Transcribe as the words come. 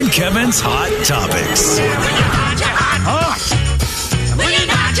Kevin's Hot Topics.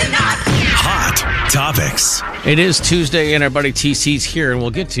 Hot Topics. It is Tuesday, and our buddy TC's here, and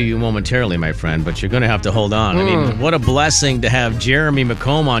we'll get to you momentarily, my friend, but you're going to have to hold on. I mean, what a blessing to have Jeremy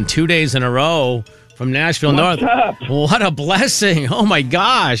McComb on 2 days in a row from Nashville North. Up? What a blessing. Oh, my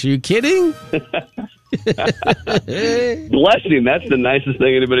gosh. Are you kidding? Blessing. That's the nicest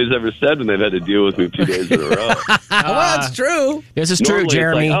thing anybody's ever said when they've had to deal with me 2 days in a row. Well, it's true. This is Normally true,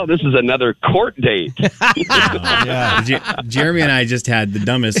 Jeremy. It's like, this is another court date. Jeremy and I just had the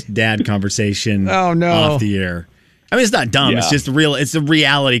dumbest dad conversation Oh, no. off the air. I mean, it's not dumb. Yeah. It's just real. It's a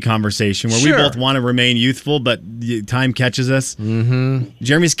reality conversation where Sure. we both want to remain youthful, but time catches us. Mm-hmm.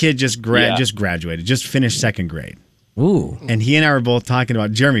 Jeremy's kid just graduated, just finished second grade. Ooh. And he and I were both talking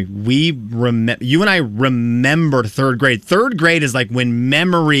about, Jeremy, you and I remembered third grade. Third grade is like when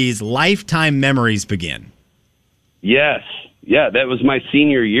lifetime memories begin. Yes. Yeah, that was my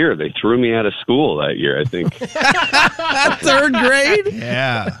senior year. They threw me out of school that year, I think. Third grade?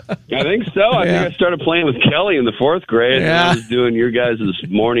 Yeah. I think so. I think I started playing with Kelly in the fourth grade, and I was doing your guys'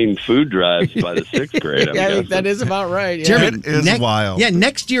 morning food drives by the sixth grade. I think that is about right. Yeah. Jeremy, It is wild. Yeah,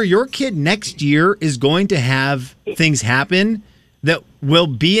 next year, your kid next year is going to have things happen that will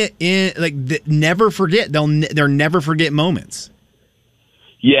be never forget. They'll never forget moments.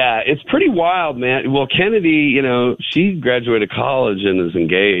 Yeah, it's pretty wild, man. Well, Kennedy, she graduated college and is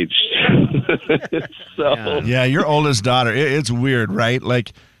engaged. Yeah, your oldest daughter. It's weird, right?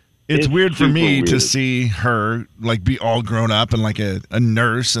 Like, it's weird for super me to weird. see her like be all grown up and like a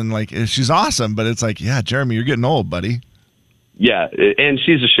nurse and like she's awesome, but it's like, yeah, Jeremy, you're getting old, buddy. Yeah, and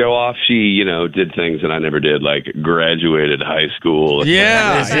she's a show off. She, did things that I never did, like graduated high school.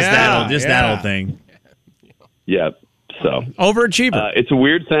 That old thing. Yeah. So Overachiever. it's a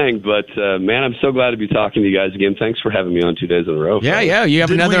weird thing, but man, I'm so glad to be talking to you guys again. Thanks for having me on 2 days in a row. Yeah. You have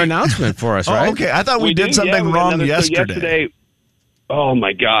another announcement for us, right? Oh, okay. I thought we did something we got wrong another- so yesterday. Oh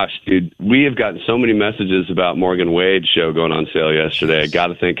my gosh, dude. We have gotten so many messages about Morgan Wade's show going on sale yesterday. I got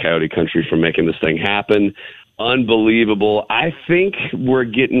to thank Coyote Country for making this thing happen. Unbelievable. I think we're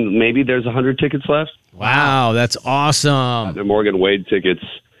getting, maybe there's 100 tickets left. Wow, that's awesome. The Morgan Wade tickets,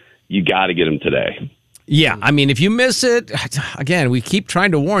 you got to get them today. Yeah, I mean, if you miss it, again, we keep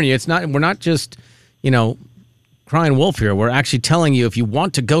trying to warn you. We're not just, crying wolf here. We're actually telling you if you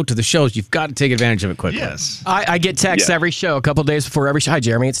want to go to the shows, you've got to take advantage of it quickly. Yes. I get texts every show, a couple days before every show. Hi,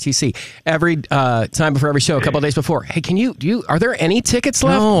 Jeremy, it's TC. Every time before every show, a couple days before. Hey, are there any tickets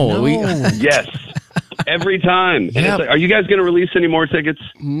left? No. Yes. Every time. And it's like, are you guys going to release any more tickets?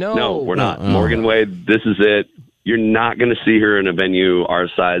 No, we're not. Morgan Wade, this is it. You're not going to see her in a venue our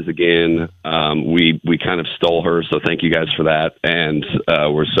size again. We kind of stole her, so thank you guys for that. And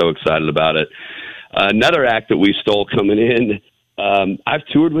we're so excited about it. Another act that we stole coming in, I've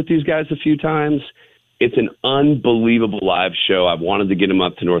toured with these guys a few times. It's an unbelievable live show. I've wanted to get them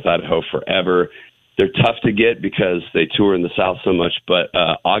up to North Idaho forever. They're tough to get because they tour in the South so much. But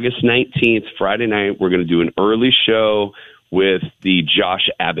August 19th, Friday night, we're going to do an early show with the Josh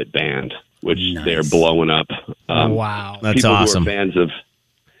Abbott Band, which they're blowing up. Wow. That's people awesome. Who are fans of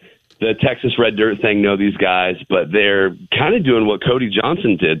the Texas Red Dirt thing know these guys, but they're kind of doing what Cody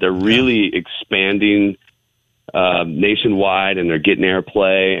Johnson did. They're really expanding nationwide, and they're getting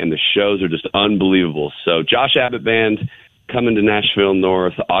airplay, and the shows are just unbelievable. So Josh Abbott Band coming to Nashville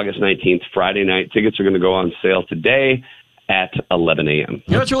North August 19th, Friday night. Tickets are going to go on sale today at 11 a.m.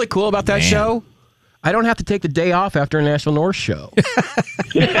 You know what's really cool about that show? I don't have to take the day off after a Nashville North show.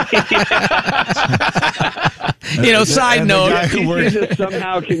 Side note. He just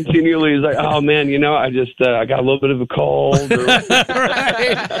somehow continually is like, oh man, I just I got a little bit of a cold.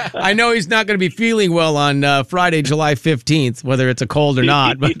 Right. I know he's not going to be feeling well on Friday, July 15th, whether it's a cold or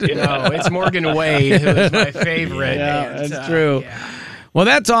not. But No, it's Morgan Wade, who is my favorite. Yeah, that's true. Well,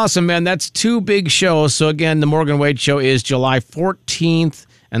 that's awesome, man. That's two big shows. So again, the Morgan Wade show is July 14th.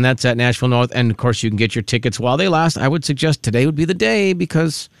 And that's at Nashville North. And, of course, you can get your tickets while they last. I would suggest today would be the day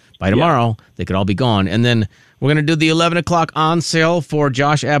because by tomorrow, they could all be gone. And then we're going to do the 11 o'clock on sale for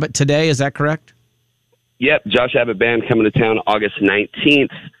Josh Abbott today. Is that correct? Yep. Josh Abbott Band coming to town August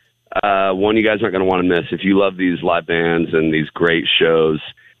 19th. One you guys aren't going to want to miss. If you love these live bands and these great shows,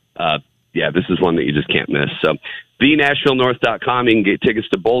 this is one that you just can't miss. So, thenashvillenorth.com. You can get tickets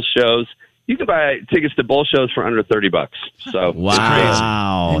to both shows. You can buy tickets to both shows for under $30. So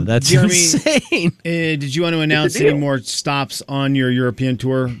wow, that's Jeremy, insane. Did you want to announce any more stops on your European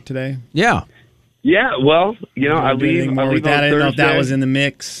tour today? Yeah. Yeah, well, I leave. More with that. I didn't know if that was in the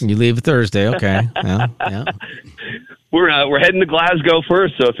mix. You leave Thursday, okay. Yeah. We're heading to Glasgow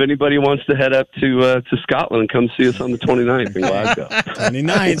first, so if anybody wants to head up to Scotland, come see us on the 29th in Glasgow.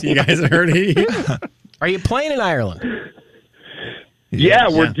 29th, you guys heard it. Are you playing in Ireland? Yeah,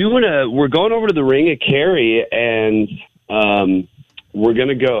 we're going over to the Ring of Kerry, and we're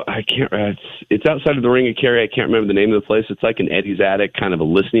gonna go. It's outside of the Ring of Kerry. I can't remember the name of the place. It's like an Eddie's Attic, kind of a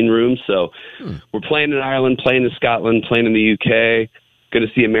listening room. So we're playing in Ireland, playing in Scotland, playing in the UK. Going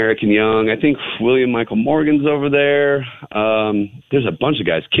to see American Young. I think William Michael Morgan's over there. There's a bunch of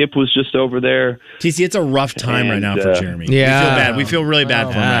guys. Kip was just over there. TC, it's a rough time right now for Jeremy. Yeah. We feel bad. We feel really bad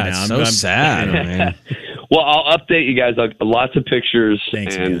for him right now. It's so sad. Man. Well, I'll update you guys. Lots of pictures,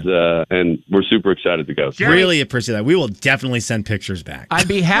 Thanks, and we're super excited to go. Jeremy, really appreciate that. We will definitely send pictures back. I'd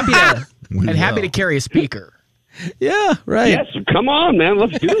be happy to. Happy to carry a speaker. Yeah, right. Yes, come on, man.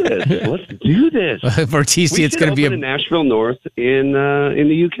 Let's do this. For TC, it's going to be in Nashville North in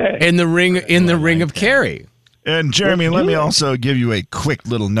the UK. In the ring of Kerry. And Jeremy, let me also give you a quick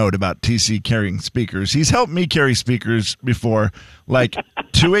little note about TC carrying speakers. He's helped me carry speakers before, like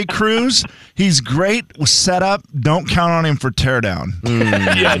to a cruise. He's great with setup. Don't count on him for teardown.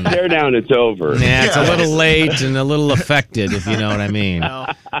 Yeah, teardown, it's over. Yeah, it's a little late and a little affected, if you know what I mean.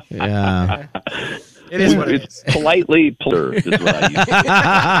 Yeah. It is what it is. Politely plur is what I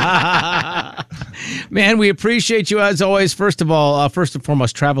use. Man, we appreciate you as always. First of all, first and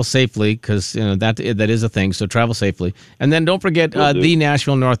foremost, travel safely because that is a thing. So travel safely, and then don't forget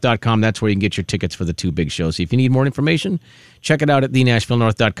thenashvillenorth.com. That's where you can get your tickets for the two big shows. If you need more information, check it out at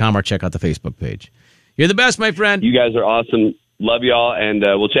thenashvillenorth.com or check out the Facebook page. You're the best, my friend. You guys are awesome. Love y'all, and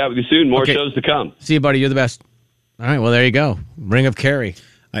we'll chat with you soon. More shows to come. See you, buddy. You're the best. All right. Well, there you go. Ring of Kerry.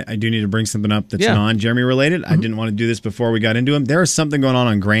 I do need to bring something up that's non-Jeremy related. I didn't want to do this before we got into him. There is something going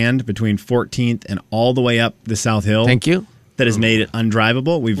on Grand between 14th and all the way up the South Hill. Thank you. That has made it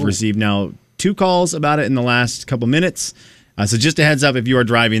undrivable. We've received now 2 calls about it in the last couple minutes. So just a heads up, if you are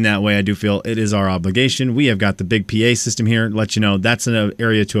driving that way, I do feel it is our obligation. We have got the big PA system here to let you know that's an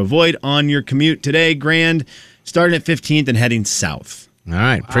area to avoid on your commute today. Grand, starting at 15th and heading south. All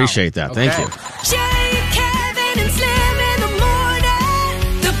right. Appreciate that. Okay. Thank you. Jay, Kevin, and Slim in the morning.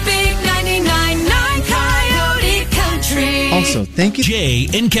 The big 99.9 Coyote Country. Also, thank you. Jay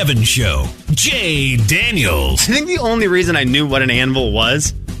and Kevin Show. Jay Daniels. I think the only reason I knew what an anvil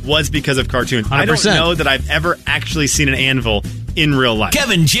was because of cartoons. 100%. I don't know that I've ever actually seen an anvil in real life.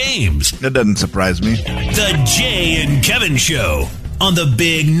 Kevin James. That doesn't surprise me. The Jay and Kevin Show on the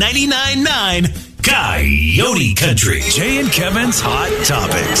big 99.9 Coyote Country. Jay and Kevin's Hot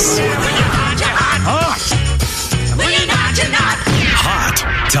Topics.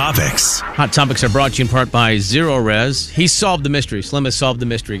 Hot Topics. Hot Topics are brought to you in part by Zero Res. He solved the mystery. Slim has solved the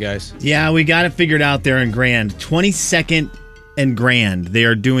mystery, guys. Yeah, we got it figured out there in Grand. 22nd and Grand. They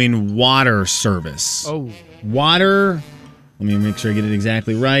are doing water service. Oh. Water, let me make sure I get it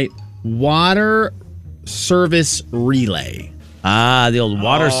exactly right. Water service relay. Ah, the old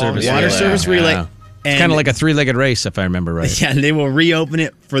water service relay. Water service relay. Yeah. It's kind of like a 3-legged race, if I remember right. Yeah, they will reopen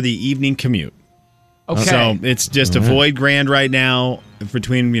it for the evening commute. Okay. So it's just avoid Grand right now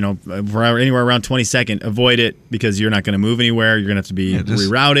between, anywhere around 22nd. Avoid it because you're not going to move anywhere. You're going to have to be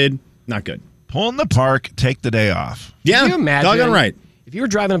rerouted. Not good. Pull in the park, take the day off. Yeah, Can you imagine doggone right. if you were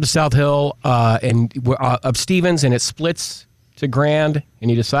driving up to South Hill and up Stevens and it splits to Grand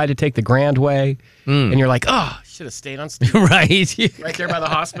and you decide to take the Grand way and you're like, should have stayed on Stevens. Right. Right there by the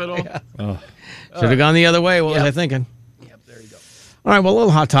hospital. Should have gone the other way. What was I thinking? Yep, there you go. All right, well, a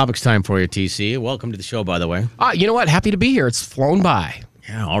little Hot Topics time for you, TC. Welcome to the show, by the way. You know what? Happy to be here. It's flown by.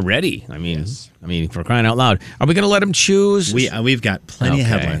 Yeah, already. I mean, for crying out loud. Are we going to let him choose? We've got plenty of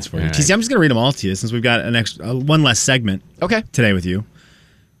headlines for you. All right. TC, I'm just going to read them all to you since we've got an extra one less segment Okay. today with you.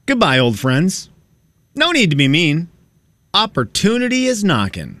 Goodbye, old friends. No need to be mean. Opportunity is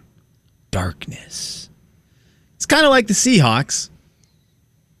knocking. Darkness. It's kind of like the Seahawks.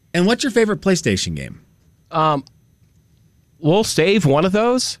 And what's your favorite PlayStation game? We'll save one of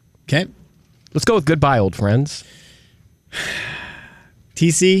those. Okay. Let's go with Goodbye, Old Friends.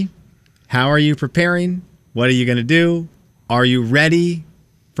 TC, how are you preparing? What are you going to do? Are you ready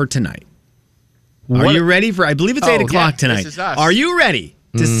for tonight? Are you ready for, I believe it's 8 o'clock tonight. This Is Us. Are you ready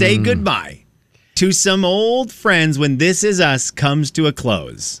to say goodbye to some old friends when This Is Us comes to a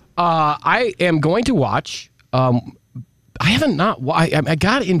close? I am going to watch. I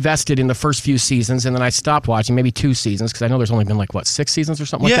got invested in the first few seasons, and then I stopped watching, maybe 2 seasons, because I know there's only been 6 seasons or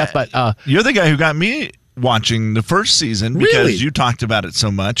something like that. But you're the guy who got me watching the first season because Really? you talked about it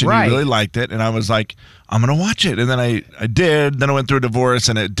so much and Right. you really liked it. And I was like, I'm going to watch it. And then I did. Then I went through a divorce,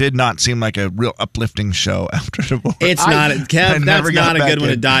 and it did not seem like a real uplifting show after divorce. It's not, I Kev, never that's got not a back good one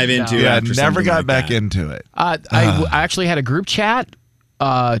to in. dive into. Yeah, I after never something got like back that. into it. I actually had a group chat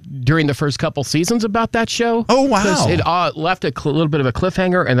during the first couple seasons about that show. Oh, wow. 'Cause it left a little bit of a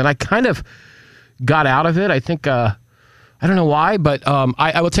cliffhanger, and then I kind of got out of it. I think, I don't know why, but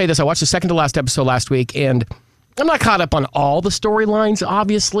I will tell you this. I watched the second to last episode last week, and I'm not caught up on all the storylines,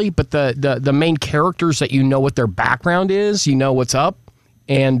 obviously, but the main characters that you know what their background is, you know what's up.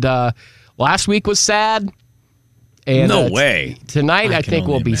 And last week was sad. And, No way. Tonight, I can think,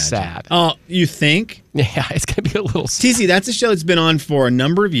 will only be imagine. sad. Oh, you think? Yeah, it's going to be a little sad. TC, that's a show that's been on for a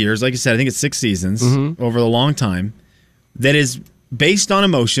number of years. Like I said, I think it's 6 seasons over a long time. That is based on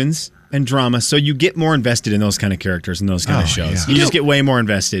emotions and drama, so you get more invested in those kind of characters and those kind of shows. yeah. You just get way more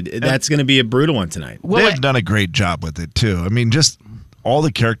invested. That's going to be a brutal one tonight. Well, They've done a great job with it, too. I mean, just all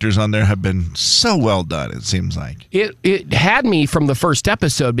the characters on there have been so well done, it seems like. It had me from the first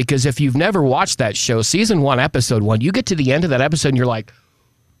episode because if you've never watched that show, season 1, episode 1, you get to the end of that episode and you're like,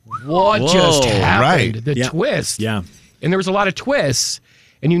 what just happened? right. The Yeah. twist. Yeah. And there was a lot of twists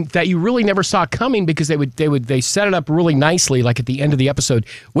and that you really never saw coming because they set it up really nicely, like at the end of the episode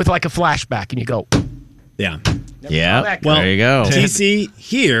with like a flashback, and you go, Yeah. Yeah. Well, there you go. TC,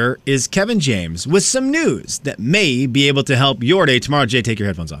 here is Kevin James with some news that may be able to help your day tomorrow. Jay, take your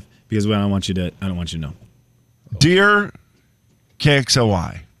headphones off because I don't want you to know. Dear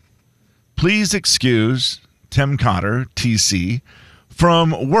KXOY, please excuse Tim Cotter, TC,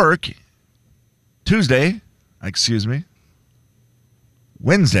 from work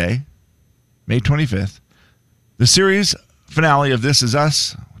Wednesday, May 25th. The series finale of This Is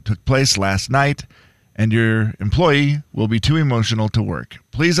Us took place last night, and your employee will be too emotional to work.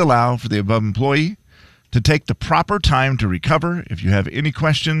 Please allow for the above employee to take the proper time to recover. If you have any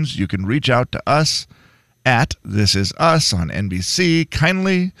questions, you can reach out to us at This Is Us on NBC.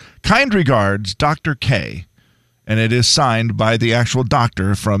 Kind regards, Dr. K. And it is signed by the actual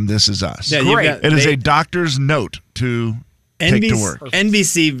doctor from This Is Us. Yeah, you've got- It is they- a doctor's note to take to work.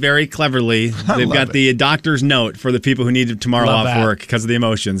 NBC very cleverly. They've love got it. the doctor's note for the people who need tomorrow Love off that. work because of the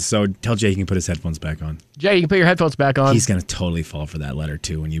emotions. So tell Jay he can put his headphones back on. Jay, you can put your headphones back on. He's going to totally fall for that letter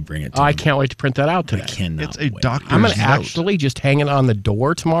too when you bring it to I him. can't wait to print that out today. I cannot It's a wait. doctor's I'm going to note. actually just hang it on the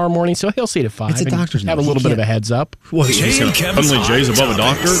door tomorrow morning, so he'll see it at 5. It's a and doctor's have note. a little He bit of a can't- heads up. Well, Jay and Kevin's suddenly Jay's Hot above a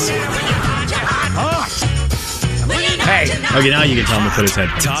doctor? Topics. Hey, Okay, now you can tell him to put his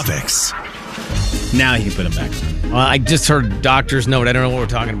headphones. Topics. Now he can put them back on. Well, I just heard doctor's note. I don't know what we're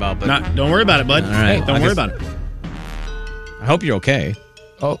talking about, but Don't worry about it, bud. All right. Don't I worry guess- about it. I hope you're okay.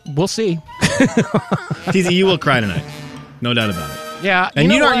 oh, we'll see. TZ, you will cry tonight. No doubt about it. Yeah,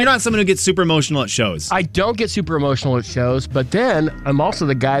 And you know what? you're not someone who gets super emotional at shows. I don't get super emotional at shows, but then I'm also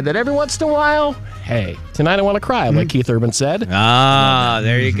the guy that every once in a while, hey, tonight I want to cry, like Keith Urban said. Ah,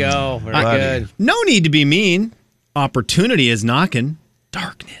 there you go. Very good. No need to be mean. Opportunity is knocking.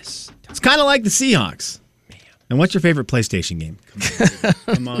 Darkness. It's kind of like the Seahawks. And what's your favorite PlayStation game?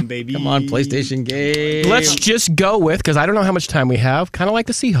 Come on, baby. Come on, PlayStation game. Let's just go with, because I don't know how much time we have, kind of like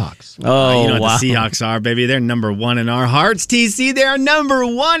the Seahawks. Oh, You know wow. what the Seahawks are, baby. They're number 1 in our hearts, TC. They're number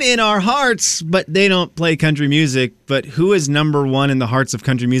 1 in our hearts, but they don't play country music. But who is number 1 in the hearts of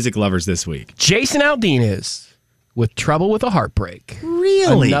country music lovers this week? Jason Aldean is with Trouble with a Heartbreak.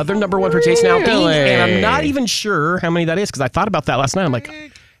 Really? Another number 1 for Jason Aldean. Really? And I'm not even sure how many that is, because I thought about that last night. I'm like,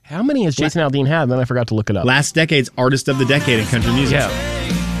 how many has Jason Aldean had? And then I forgot to look it up. Last decade's artist of the decade in country music. Yeah.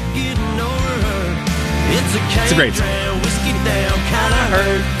 It's a great song.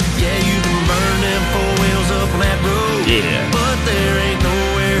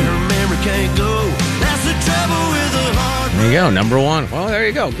 There you go, number 1. Well, there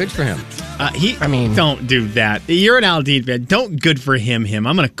you go. Good for him. Don't do that. You're an Aldean fan. Don't good for him.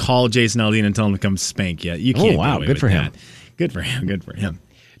 I'm going to call Jason Aldean and tell him to come spank you. You can't. Oh, wow. get away Good with for him. that. Good for him. Good for him.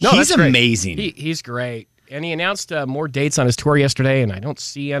 No, he's that's great. amazing. He's great. And he announced more dates on his tour yesterday, and I don't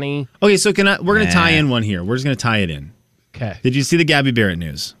see any. Okay, so we're going to tie in one here. We're just going to tie it in. Okay. Did you see the Gabby Barrett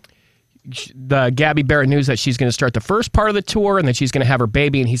news? The Gabby Barrett news that she's going to start the first part of the tour, and then she's going to have her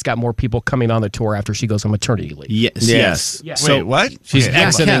baby, and he's got more people coming on the tour after she goes on maternity leave. Yes. Yes. So Wait, what? She's Okay.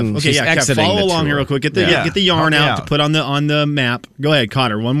 exiting. Kev, she's Kev, exiting follow the along tour. here real quick. Get the Yeah. get the yarn Help me out to out. put on the map. Go ahead,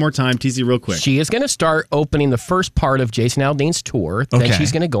 Cotter. One more time, TZ, real quick. She is going to start opening the first part of Jason Aldean's tour. Then Okay.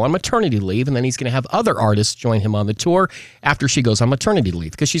 she's going to go on maternity leave, and then he's going to have other artists join him on the tour after she goes on maternity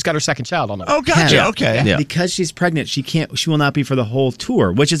leave because she's got her second child on the way. Oh, gotcha. Yeah. Okay. Yeah. Because she's pregnant, she will not be for the whole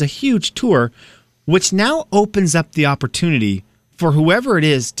tour, which is a huge tour, which now opens up the opportunity for whoever it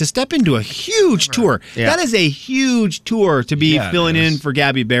is to step into a huge tour. Yeah. That is a huge tour to be filling it is. in for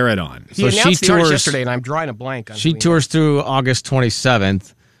Gabby Barrett on. He announced the artist yesterday, and I'm drawing a blank. On She tours through August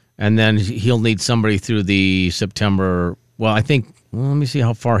 27th, and then he'll need somebody through the September. Well, I think. Well, let me see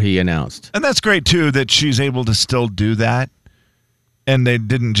how far he announced. And that's great, too, that she's able to still do that. And they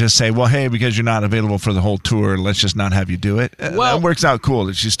didn't just say, well, hey, because you're not available for the whole tour, let's just not have you do it. Well, that works out cool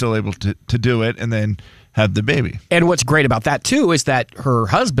that she's still able to do it and then have the baby. And what's great about that, too, is that her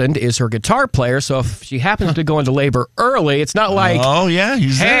husband is her guitar player. So if she happens to go into labor early, it's not like, oh, yeah,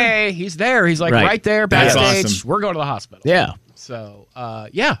 he's there. hey, he's there. He's like right there That's backstage. awesome. We're going to the hospital. Yeah. So,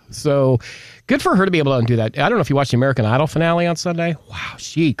 So good for her to be able to do that. I don't know if you watched the American Idol finale on Sunday. Wow,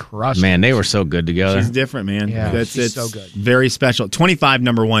 she crushed it. Man, they were so good together. She's different, man. Yeah, it's she's so good. Very special. 25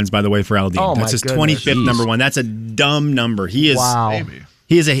 number ones, by the way, for Aldean. Oh, That's my his goodness. 25th number one. That's a dumb number. He is. Wow.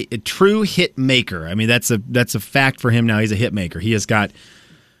 He is a true hit maker. I mean, that's a fact for him now. He's a hit maker. He has got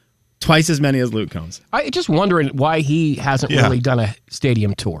twice as many as Luke Combs. I just wondering why he hasn't really done a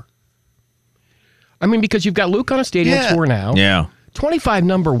stadium tour. I mean, because you've got Luke on a stadium tour now. Yeah. 25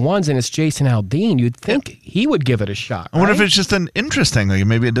 number ones, and it's Jason Aldean. You'd think he would give it a shot. I wonder if right? it's just an interesting thing.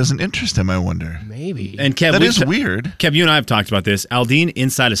 Maybe it doesn't interest him, I wonder. Maybe. And Kev, That we've is weird. Kev, you and I have talked about this. Aldean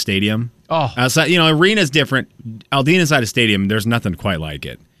inside a stadium. Oh. Outside, arena's different. Aldean inside a stadium, there's nothing quite like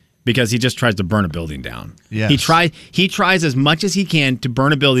it. Because he just tries to burn a building down. Yes. He tries as much as he can to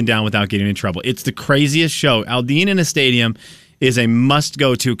burn a building down without getting in trouble. It's the craziest show. Aldean in a stadium is a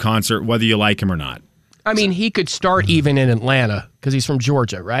must-go-to concert, whether you like him or not. I mean, he could start even in Atlanta because he's from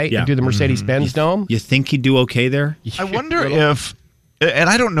Georgia, right? Yeah. And do the Mercedes-Benz Dome. You think he'd do okay there? I wonder if, and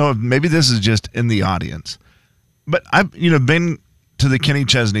I don't know if maybe this is just in the audience, but I've been to the Kenny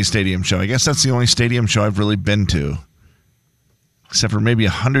Chesney Stadium show. I guess that's the only stadium show I've really been to, except for maybe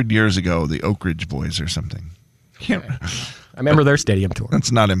 100 years ago, the Oak Ridge Boys or something. I remember their stadium tour.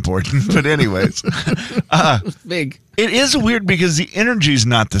 That's not important, but anyways, Big. it is weird because the energy's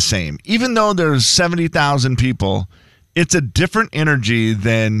not the same. Even though there's 70,000 people, it's a different energy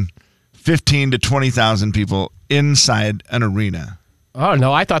than 15 to 20,000 people inside an arena. Oh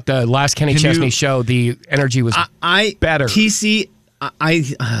no, I thought the last Kenny Chesney show, the energy was better. TC,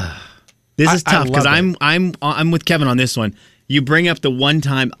 this is tough because I'm with Kevin on this one. You bring up the one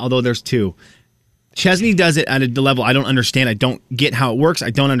time, although there's two. Chesney does it at a level I don't understand. I don't get how it works. I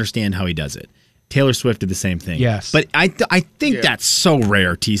don't understand how he does it. Taylor Swift did the same thing. Yes. But I think that's so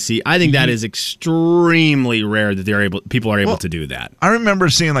rare, TC. I think that is extremely rare that people are able to do that. I remember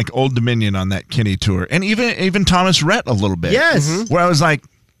seeing like Old Dominion on that Kenny tour, and even Thomas Rhett a little bit. Yes. Where I was like,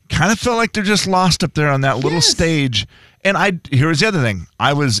 kind of felt like they're just lost up there on that little stage. And here's the other thing.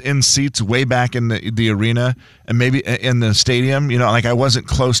 I was in seats way back in the arena and maybe in the stadium, like I wasn't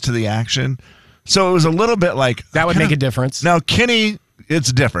close to the action. So it was a little bit like... That would make a difference. Now, Kenny,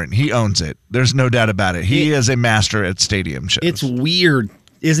 it's different. He owns it. There's no doubt about it. He is a master at stadium shows. It's weird,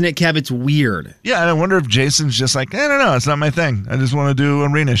 isn't it, Kev? It's weird. Yeah, and I wonder if Jason's just like, I don't know, it's not my thing. I just want to do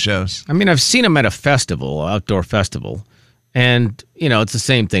arena shows. I mean, I've seen him at a festival, outdoor festival, and, it's the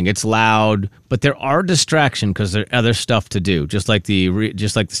same thing. It's loud, but there are distractions because there are other stuff to do, just like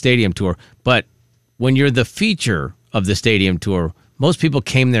the stadium tour. But when you're the feature of the stadium tour, most people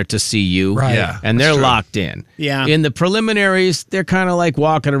came there to see you, right? Yeah, and they're locked in. Yeah. In the preliminaries, they're kind of like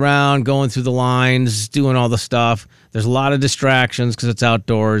walking around, going through the lines, doing all the stuff. There's a lot of distractions because it's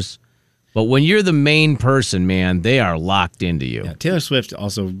outdoors. But when you're the main person, man, they are locked into you. Yeah, Taylor Swift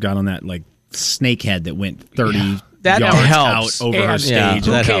also got on that snakehead that went 30 That yards helps. out over her And stage.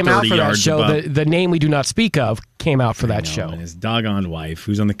 who that came helps. out 30 for that yards show? above. The name we do not speak of came out for that show. And his doggone wife,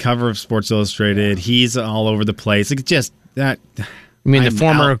 who's on the cover of Sports Illustrated, he's all over the place. Like, just that. You mean the I'm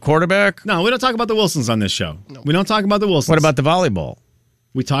former out. quarterback? No, we don't talk about the Wilsons on this show. No. We don't talk about the Wilsons. What about the volleyball?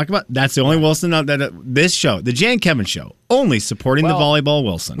 We talk about that's the only Wilson that this show, the Jay and Kevin show, only supporting the volleyball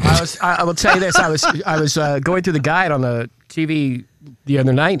Wilson. I will tell you this. I was going through the guide on the TV the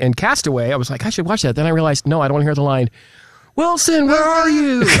other night, and Castaway. I was like, I should watch that. Then I realized, no, I don't want to hear the line. Wilson, where are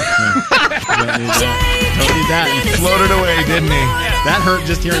you? Don't do that. He floated away, didn't he? That hurt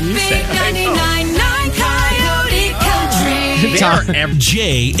just hearing you say it. 99.9 Coyote Country. They are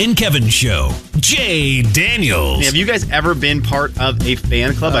Jay and Kevin Show. Jay Daniels. Have you guys ever been part of a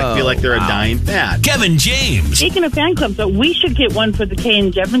fan club? I feel like they're a dying fad. Kevin James. Speaking of fan clubs, so we should get one for the Kay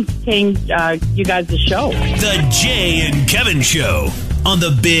and you guys' show. The Jay and Kevin Show on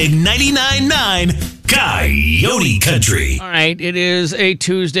the Big 99.9 Coyote Country. All right, it is a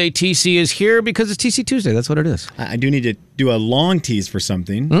Tuesday. TC is here because it's TC Tuesday. That's what it is. I do need to do a long tease for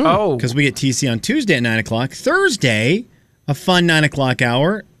something. Oh. Because we get TC on Tuesday at 9 o'clock. Thursday, a fun 9 o'clock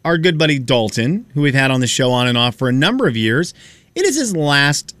hour. Our good buddy Dalton, who we've had on the show on and off for a number of years, It is his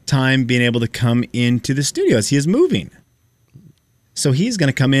last time being able to come into the studios. He is moving. So he's going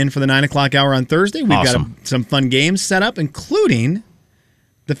to come in for the 9 o'clock hour on Thursday. We've got some fun games set up, including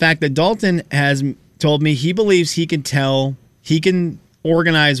the fact that Dalton has told me he believes he can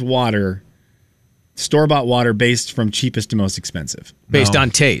organize water, store-bought water based from cheapest to most expensive. Based on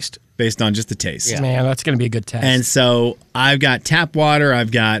taste. Based on just the taste. Yeah. Man, that's going to be a good test. And so I've got tap water,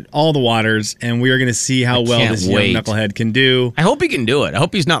 I've got all the waters, and we are going to see how well this young knucklehead can do. I hope he can do it. I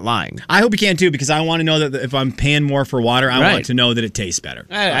hope he's not lying. I hope he can too, because I want to know that if I'm paying more for water, I want to know that it tastes better.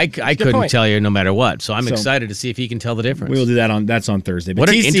 I couldn't tell you no matter what, so I'm excited to see if he can tell the difference. We will do that that's on Thursday. But what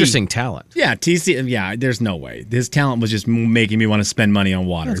an interesting talent. Yeah, TC, there's no way. His talent was just making me want to spend money on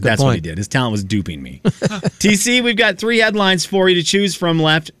water. That's what he did. His talent was duping me. TC, we've got 3 headlines for you to choose from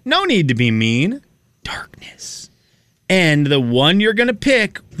left. No need to be mean. Darkness. And the one you're going to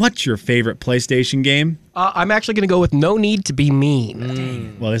pick, what's your favorite PlayStation game? I'm actually going to go with No Need to Be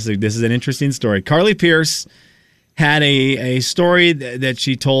Mean. Well, this is an interesting story. Carly Pierce had a story that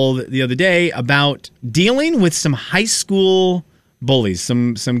she told the other day about dealing with some high school bullies,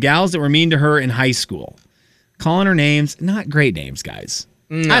 some gals that were mean to her in high school. Calling her names, not great names, guys.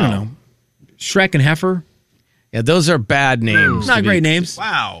 No. I don't know. Shrek and Heifer. Yeah, those are bad names. Not great names.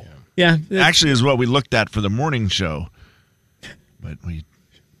 Wow. Yeah. Actually is what we looked at for the morning show. But we...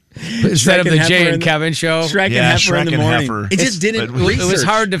 Instead of the Jay and Kevin show? Shrek and Heifer in the morning. Heifer. It just didn't research. It was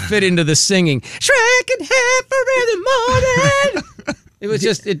hard to fit into the singing. Shrek and Heifer in the morning.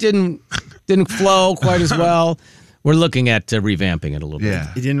 It didn't flow quite as well. We're looking at revamping it a little bit.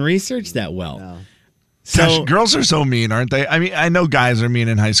 It didn't research that well. No. So gosh, girls are so mean, aren't they? I mean, I know guys are mean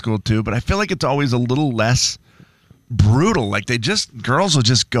in high school too, but I feel like it's always a little less brutal. Like girls will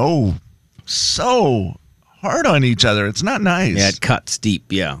just go so hard on each other. It's not nice. Yeah, it cuts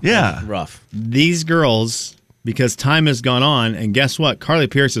deep. Yeah. Rough. These girls, because time has gone on, and guess what? Carly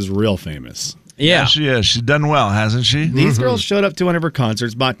Pierce is real famous. Yeah, she is. She's done well, hasn't she? These girls showed up to one of her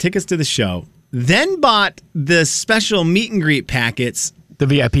concerts, bought tickets to the show, then bought the special meet and greet packets. The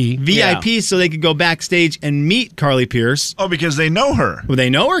VIP, so they could go backstage and meet Carly Pierce. Oh, because they know her. Well,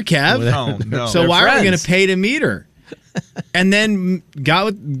 they know her, Kev. Oh, no. So why are we going to pay to meet her? And then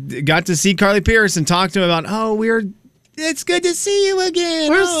got to see Carly Pierce and talk to him about, it's good to see you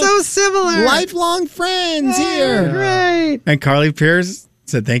again. We're so similar. Lifelong friends here. Great. And Carly Pierce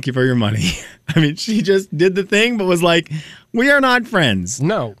said, thank you for your money. I mean, she just did the thing, but was like, we are not friends.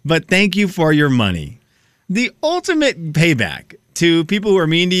 No. But thank you for your money. The ultimate payback to people who are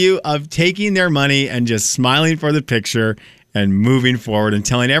mean to you of taking their money and just smiling for the picture and moving forward and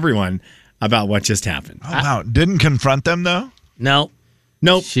telling everyone about what just happened. Oh, wow. Didn't confront them, though? Nope.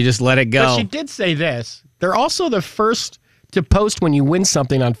 She just let it go. But she did say this. They're also the first to post when you win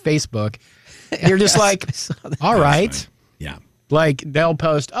something on Facebook. You're just like, all right. Yeah. Like, they'll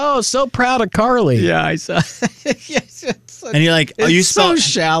post, so proud of Carly. Yeah, I saw. And you're like, you spelled so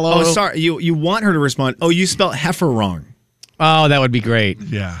shallow. Oh, sorry. You want her to respond, you spelled heifer wrong. Oh, that would be great.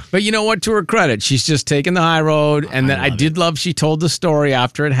 Yeah. But you know what? To her credit, she's just taken the high road. And then I did love she told the story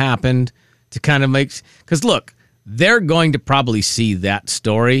after it happened to kind of make... Because look, they're going to probably see that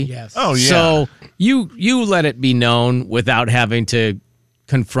story. Yes. Oh, yeah. So you let it be known without having to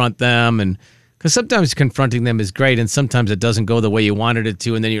confront them. And because sometimes confronting them is great, and sometimes it doesn't go the way you wanted it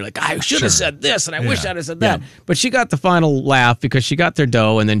to. And then you're like, I should have said this, and I wish I'd have said that. But she got the final laugh because she got their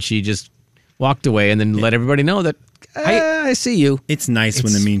dough, and then she just walked away and then let everybody know that, I see you. It's nice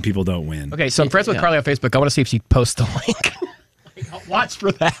when the mean people don't win. Okay, so I'm friends with Carly on Facebook. I want to see if she posts the link. Watch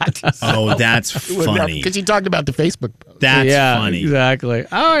for that. Oh, that's funny. Because you talked about the Facebook post. That's funny. Exactly.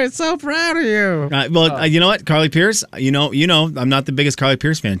 Oh, it's so proud of you. You know what, Carly Pierce? You know, I'm not the biggest Carly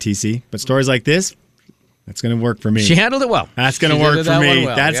Pierce fan, TC, but stories like this, that's going to work for me. She handled it well. That's going to work for me.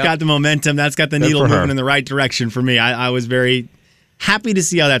 Well. That's got the momentum. That's got the needle moving in the right direction for me. I was very happy to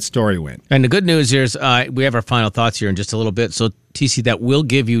see how that story went. And the good news here is we have our final thoughts here in just a little bit. So, TC, that will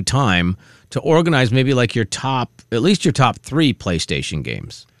give you time to organize maybe like at least your top 3 PlayStation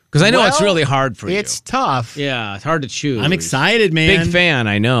games. Because I know it's really hard for you. It's tough. Yeah, it's hard to choose. I'm excited, man. Big fan,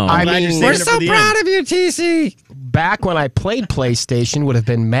 I know. We're so proud of you, TC. Back when I played PlayStation would have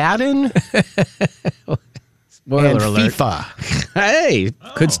been Madden and alert. FIFA. Hey,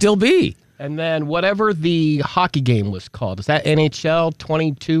 could still be. And then whatever the hockey game was called. Is that NHL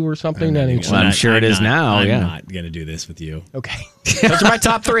 22 or something? Well, I'm sure it is now. I'm not going to do this with you. Okay. Those are my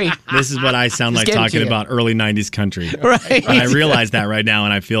top 3. This is what I sound like talking about early 90s country. Right. I realize that right now,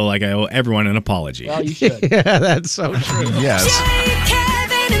 and I feel like I owe everyone an apology. Well, you should. Yeah, that's so true. Yes. Jay,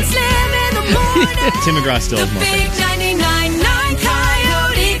 Kevin, and Slim in the morning. Tim McGraw still is more Big famous. 99.9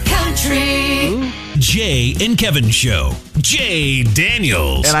 Coyote Country. Jay Jay and Kevin Show. Jay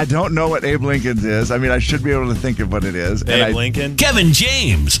Daniels. And I don't know what Abe Lincoln's is. I mean, I should be able to think of what it is. Babe Lincoln. Kevin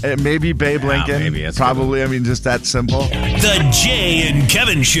James. Maybe Babe Lincoln. maybe that's Probably. I mean, just that simple. The Jay and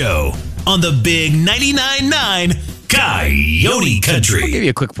Kevin Show on the Big 99.9 Coyote Country. I'll give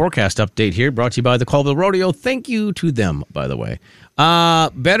you a quick forecast update here, brought to you by the Colville Rodeo. Thank you to them, by the way.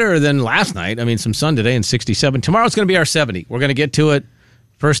 Better than last night. I mean, some sun today and 67. Tomorrow's going to be our 70. We're going to get to it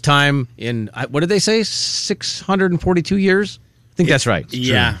first time in, what did they say, 642 years? I think that's right.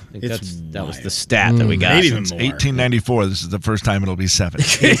 Yeah. I think that was the stat that we got. Maybe even Since more. 1894, this is the first time it'll be 70.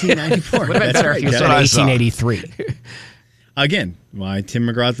 1894. Would have been That's better right. if you said what I saw. 1883. Again, why Tim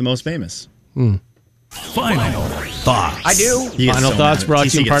McGraw's the most famous. Final thoughts. I do. He gets Final so thoughts mad. brought to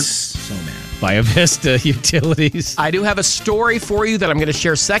TC you in part gets so mad. by Avista Utilities. I do have a story for you that I'm going to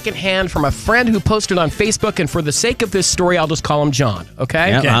share secondhand from a friend who posted on Facebook, and for the sake of this story, I'll just call him John,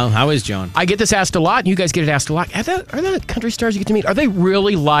 okay? Yeah, how is John? I get this asked a lot, and you guys get it asked a lot. Are the country stars you get to meet, are they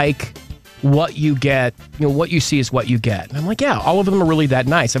really like what you get, what you see is what you get? And I'm like, yeah, all of them are really that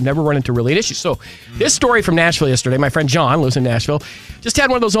nice. I've never run into really an issue. So this story from Nashville yesterday, my friend John lives in Nashville, just had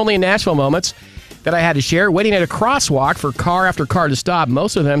one of those only in Nashville moments that I had to share, waiting at a crosswalk for car after car to stop.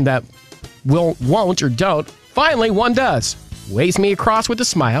 Most of them that won't or don't. Finally, one does. Waves me across with a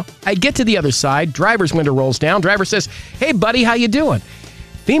smile. I get to the other side. Driver's window rolls down. Driver says, "Hey, buddy, how you doing?"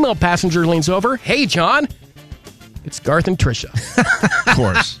 Female passenger leans over. "Hey, John." It's Garth and Trisha. Of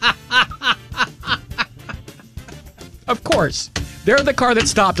course. Of course. They're the car that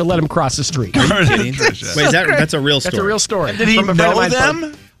stopped to let him cross the street. Wait, that's a real story. That's a real story. Did he From a friend of know mine's them?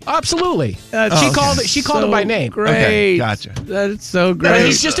 phone. Absolutely. She called So him by name. Great. Okay, gotcha. That's so But great.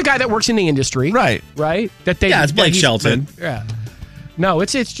 he's just a guy that works in the industry. Right. Right? That they. Yeah, it's Blake that he's- Shelton. Yeah. No,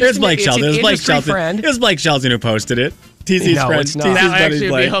 it's just Here's Blake it's Shelton. an It was Blake industry Shelton. friend. It was Blake Shelton who posted it. TC's No, friend. it's not. TC's That buddy actually would be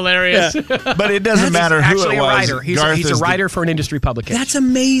Blake. hilarious. But it doesn't matter who Actually, it a was. writer. He's Garth a is writer for an industry publication. That's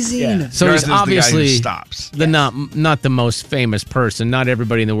amazing. Yeah. So Garth he's is the guy who obviously stops. the not the most famous person. Not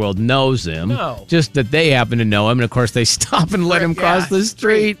everybody in the world knows him. No. Just that they happen to know him, and of course they stop and let him cross the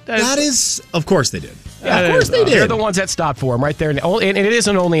street. That is, of course they did. Yeah, of course they They're did. the ones that stopped for him right there. And it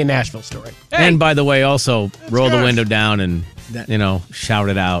isn't only a Nashville story. And by the way, also roll the Garth. window down and That- shout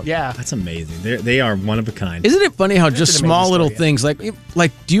it out. Yeah. That's amazing. They are one of a kind. Isn't it funny how just an small amazing little story, things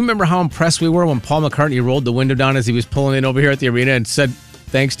like do you remember how impressed we were when Paul McCartney rolled the window down as he was pulling in over here at the arena and said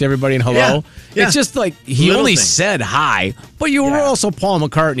thanks to everybody and hello? Yeah, yeah. It's just like he Little only things. said hi, but you were Yeah. also Paul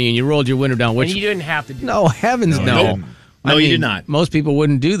McCartney and you rolled your window down, And which you didn't have to do no, heavens No, no. you didn't. No, you did not. Most people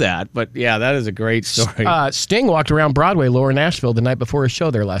wouldn't do that, but yeah, that is a great story. Sting walked around Broadway, Lower Nashville, the night before his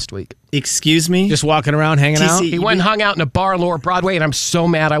show there last week. Excuse me? Just walking around hanging TC, out. He went and hung out in a bar, Lower Broadway, and I'm so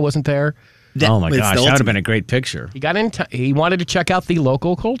mad I wasn't there. Oh my It's gosh, the that would have ultimate. been a great picture. He got in. He wanted to check out the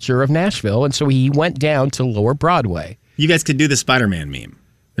local culture of Nashville, and so he went down to Lower Broadway. You guys could do the Spider-Man meme.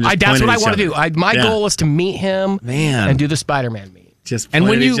 And just That's point what at I each want to do. other. My Yeah. goal is to meet him, Man. and do the Spider-Man meme. Just And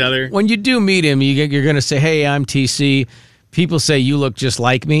point when at each other. when you do meet him, you're going to say, "Hey, I'm TC." People say you look just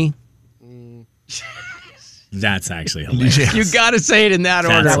like me. That's actually hilarious. Yes. You got to say it in that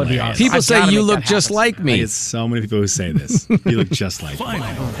That's order. That would be awesome. People I've say gotta you make look that just happen. like I me. get so many people who say this. You look just like me.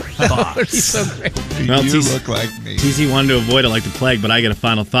 He's so great. Well, you TC look like me. TC wanted to avoid it like the plague, but I get a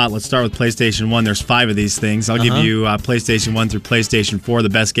final thought. Let's start with PlayStation 1. There's 5 of these things. I'll give you PlayStation 1 through PlayStation 4, the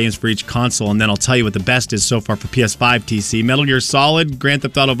best games for each console, and then I'll tell you what the best is so far for PS5, TC. Metal Gear Solid, Grand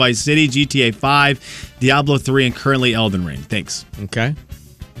Theft Auto Vice City, GTA 5, Diablo 3, and currently Elden Ring. Thanks. Okay.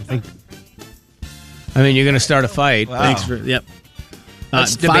 I mean, you're going to start a fight. Thanks for, yep.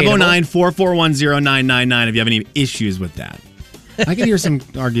 That's debatable. 509-441-0999 if you have any issues with that. I could hear some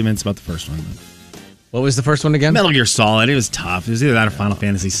arguments about the first one. What was the first one again? Metal Gear Solid, it was tough. It was either that or Final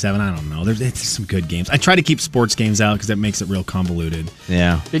Fantasy 7. I don't know. It's some good games. I try to keep sports games out because that makes it real convoluted.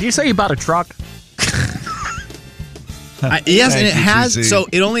 Yeah. Did you say you bought a truck? Yes, and Thank it you, has. TC. So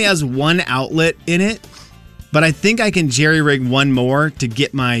it only has one outlet in it, but I think I can jerry rig one more to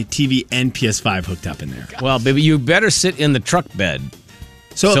get my TV and PS5 hooked up in there. Well, baby, you better sit in the truck bed.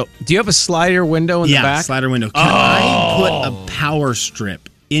 So, So, do you have a slider window in yeah, the back? slider window. Can I put a power strip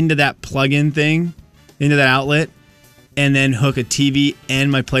into that plug-in thing, into that outlet, and then hook a TV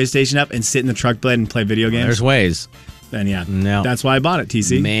and my PlayStation up and sit in the truck bed and play video games? There's ways. Then yeah, No. that's why I bought it.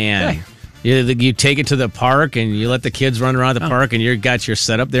 TC. Man. You take it to the park and you let the kids run around the park and you got your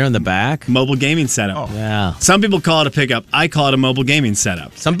setup there in the back. Mobile gaming setup. Yeah. Some people call it a pickup. I call it a mobile gaming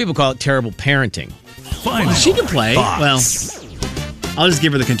setup. Some people call it terrible parenting. Final She can play. thoughts. Well, I'll just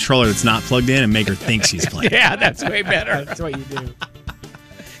give her the controller that's not plugged in and make her think she's playing. Yeah, that's way better. That's what you do.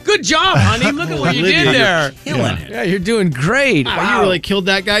 Good job, honey. Look at what you did there. Killing it. Yeah, you're doing great. Wow, you really killed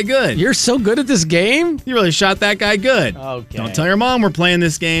that guy good. You're so good at this game. You really shot that guy good. Okay. Don't tell your mom we're playing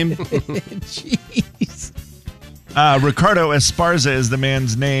this game. Jeez. Ricardo Esparza is the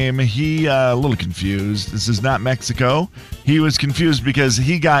man's name. He a little confused. This is not Mexico. He was confused because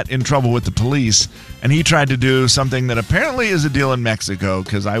he got in trouble with the police, and he tried to do something that apparently is a deal in Mexico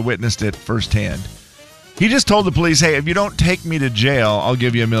because I witnessed it firsthand. He just told the police, hey, if you don't take me to jail, I'll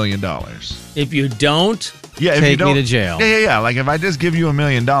give you $1 million. If you don't take me to jail. Yeah. Like, if I just give you $1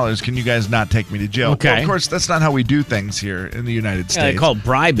 million, can you guys not take me to jail? Okay. Well, of course, that's not how we do things here in the United States. They call it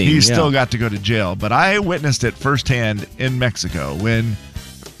bribing. He still got to go to jail. But I witnessed it firsthand in Mexico when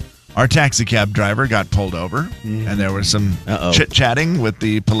our taxi cab driver got pulled over, and there was some chit-chatting with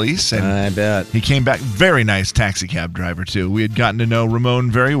the police. And I bet. he came back. Very nice taxi cab driver, too. We had gotten to know Ramon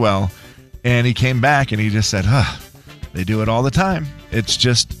very well. And he came back and he just said, they do it all the time. It's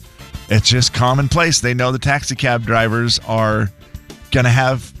just commonplace. They know the taxi cab drivers are going to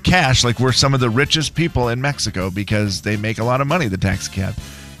have cash. Like, we're some of the richest people in Mexico because they make a lot of money, the taxi cab.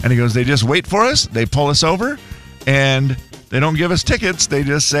 And he goes, they just wait for us. They pull us over and they don't give us tickets. They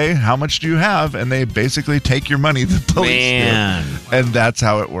just say, how much do you have? And they basically take your money, the police do. And that's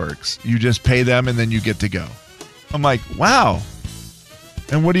how it works. You just pay them and then you get to go. I'm like, wow.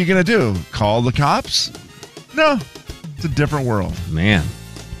 And what are you going to do? Call the cops? No. It's a different world. Man.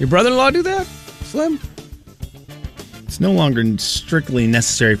 Your brother-in-law do that, Slim? It's no longer strictly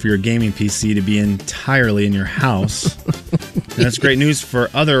necessary for your gaming PC to be entirely in your house. And that's great news for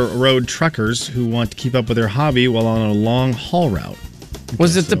other road truckers who want to keep up with their hobby while on a long haul route.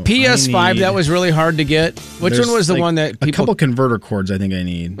 Was it the PS5 that was really hard to get? Which one was the one that people... A couple converter cords I think I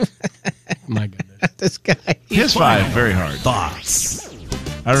need. My goodness. This guy. PS5, very hard. Thoughts.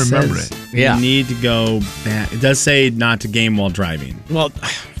 I remember it. Yeah. You need to go back. It does say not to game while driving. Well,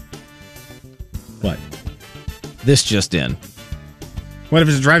 what? This just in. What if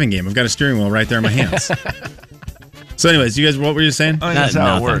it's a driving game? I've got a steering wheel right there in my hands. So anyways, you guys, what were you saying? Oh, that's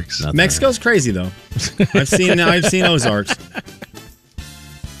how it works. Mexico's crazy, though. I've seen Ozarks.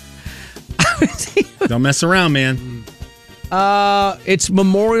 Don't mess around, man. It's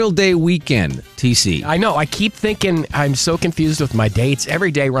Memorial Day weekend, TC. I know. I keep thinking I'm so confused with my dates.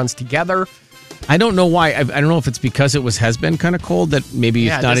 Every day runs together. I don't know why. I don't know if it's because has been kind of cold that maybe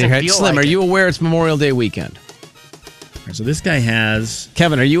it's not in your head. Slim, are you aware it's Memorial Day weekend? So this guy has...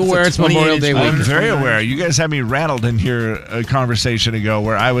 Kevin, are you aware it's Memorial Day weekend? I'm very aware. You guys had me rattled in here a conversation ago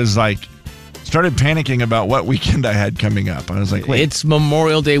where I was like, started panicking about what weekend I had coming up. I was like, wait. It's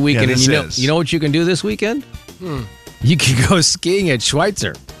Memorial Day weekend. Yeah, and you know what you can do this weekend? You can go skiing at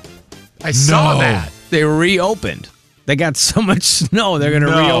Schweitzer. I saw that. They reopened. They got so much snow, they're going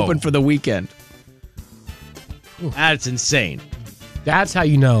to reopen for the weekend. That's insane. That's how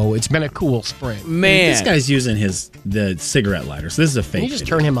you know it's been a cool spring. Man. This guy's using the cigarette lighter, so this is a fake. Can you just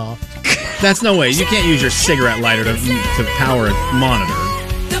turn him off? That's no way. You can't use your cigarette lighter to power a monitor.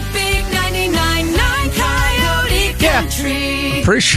 The big 99.9 Coyote Country. Pretty sure